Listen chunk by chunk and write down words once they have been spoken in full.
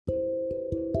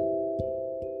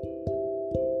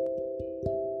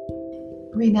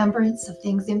Remembrance of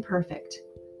Things Imperfect.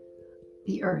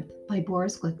 The Earth by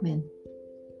Boris Glickman.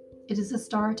 It is the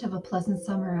start of a pleasant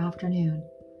summer afternoon.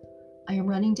 I am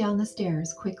running down the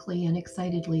stairs quickly and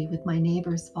excitedly with my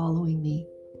neighbors following me.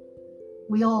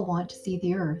 We all want to see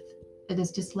the Earth. It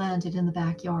has just landed in the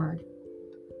backyard.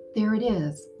 There it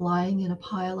is, lying in a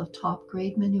pile of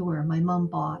top-grade manure my mom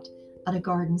bought at a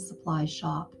garden supply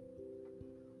shop.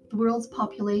 The world's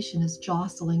population is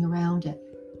jostling around it,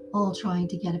 all trying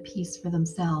to get a piece for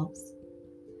themselves.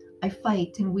 I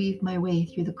fight and weave my way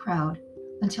through the crowd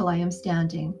until I am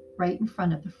standing right in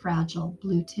front of the fragile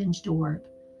blue-tinged orb,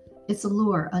 its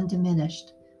allure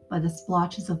undiminished by the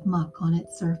splotches of muck on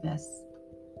its surface.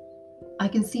 I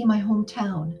can see my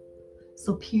hometown,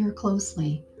 so peer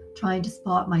closely, trying to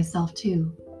spot myself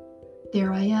too.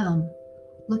 There I am,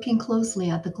 looking closely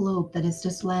at the globe that has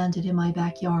just landed in my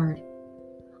backyard.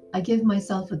 I give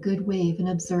myself a good wave and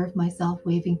observe myself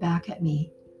waving back at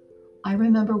me. I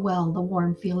remember well the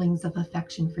warm feelings of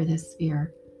affection for this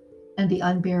sphere and the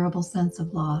unbearable sense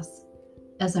of loss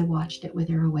as I watched it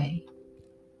wither away.